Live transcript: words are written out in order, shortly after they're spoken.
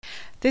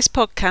This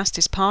podcast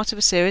is part of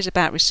a series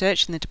about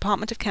research in the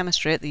Department of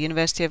Chemistry at the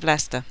University of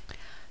Leicester.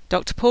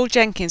 Dr. Paul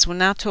Jenkins will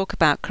now talk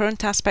about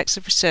current aspects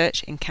of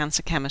research in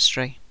cancer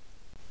chemistry.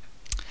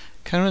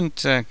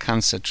 Current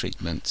cancer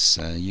treatments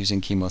using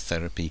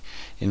chemotherapy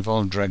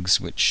involve drugs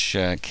which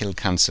kill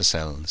cancer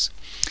cells.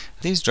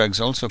 These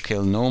drugs also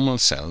kill normal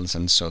cells,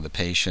 and so the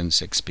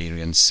patients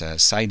experience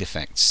side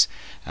effects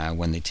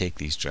when they take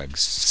these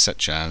drugs,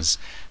 such as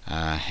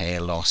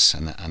hair loss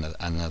and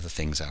other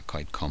things are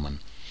quite common.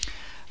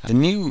 The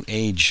new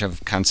age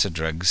of cancer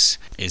drugs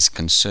is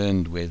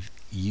concerned with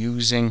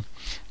using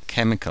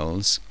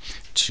chemicals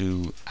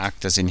to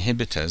act as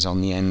inhibitors on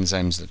the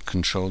enzymes that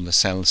control the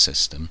cell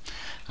system,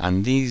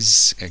 and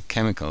these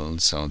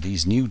chemicals or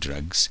these new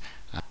drugs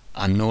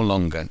are no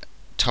longer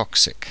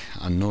toxic,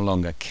 are no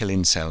longer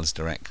killing cells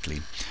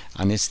directly.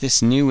 And it's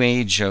this new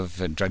age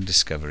of drug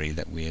discovery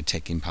that we are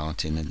taking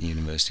part in at the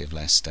University of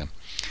Leicester.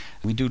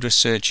 We do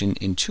research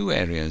in two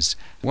areas.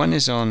 One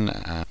is on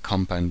a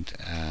compound,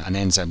 an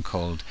enzyme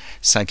called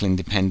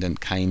cyclin-dependent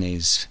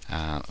kinase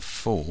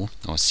 4,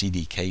 or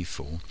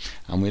CDK4,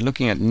 and we're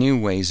looking at new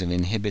ways of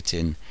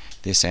inhibiting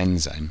this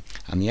enzyme.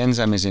 And the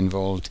enzyme is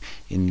involved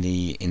in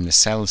the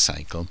cell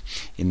cycle,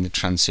 in the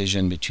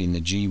transition between the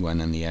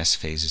G1 and the S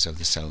phases of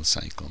the cell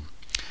cycle.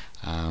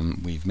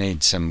 We've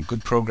made some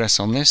good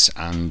progress on this,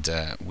 and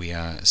we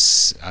are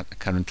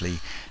currently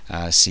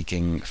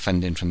seeking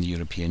funding from the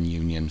European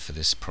Union for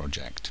this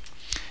project.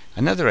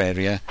 Another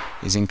area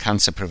is in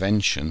cancer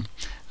prevention,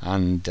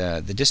 and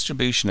the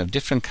distribution of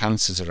different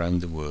cancers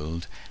around the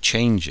world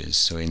changes.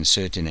 So in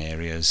certain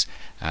areas,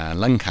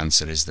 lung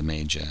cancer is the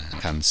major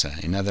cancer.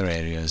 In other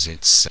areas,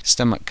 it's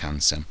stomach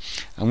cancer.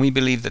 And we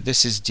believe that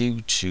this is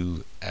due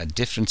to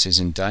differences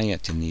in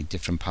diet in the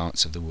different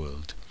parts of the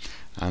world.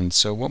 And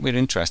so what we're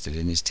interested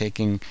in is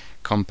taking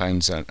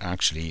compounds that are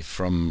actually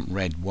from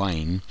red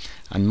wine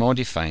and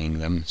modifying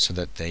them so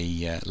that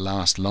they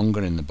last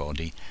longer in the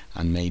body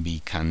and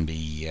maybe can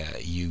be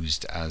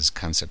used as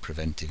cancer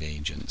preventive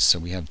agents. So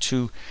we have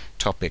two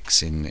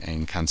topics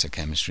in cancer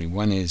chemistry.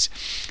 One is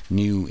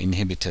new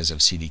inhibitors of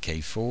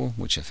CDK4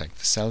 which affect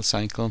the cell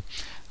cycle,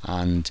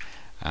 and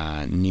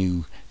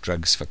new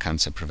drugs for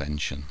cancer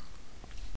prevention.